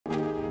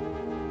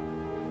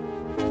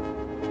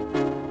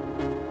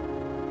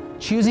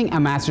Choosing a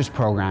master's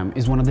program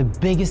is one of the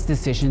biggest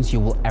decisions you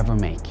will ever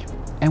make.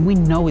 And we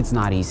know it's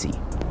not easy.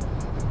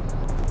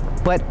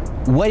 But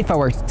what if I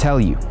were to tell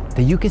you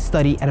that you could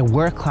study at a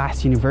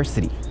world-class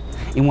university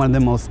in one of the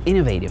most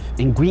innovative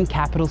and green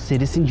capital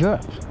cities in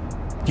Europe?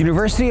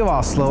 University of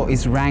Oslo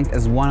is ranked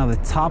as one of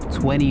the top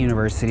 20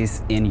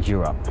 universities in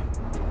Europe.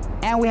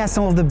 And we have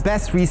some of the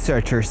best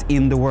researchers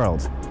in the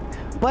world.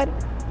 But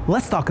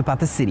let's talk about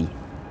the city,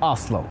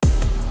 Oslo.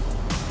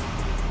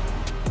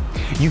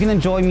 You can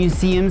enjoy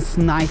museums,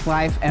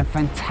 nightlife, and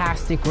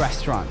fantastic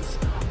restaurants,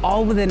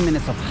 all within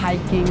minutes of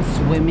hiking,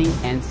 swimming,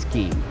 and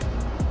skiing.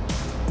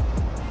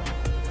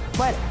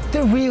 But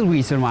the real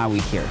reason why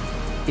we're here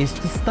is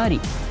to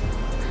study.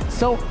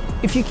 So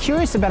if you're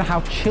curious about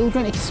how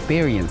children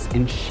experience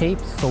and shape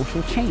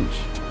social change,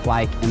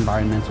 like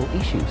environmental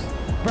issues,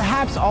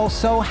 perhaps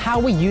also how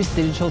we use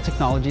digital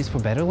technologies for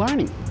better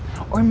learning,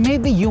 or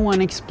maybe you want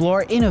to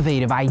explore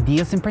innovative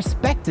ideas and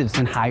perspectives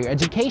in higher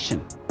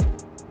education,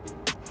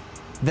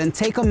 then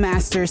take a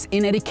master's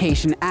in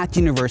education at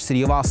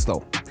University of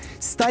Oslo.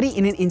 Study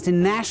in an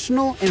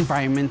international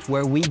environment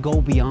where we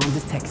go beyond the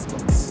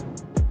textbooks.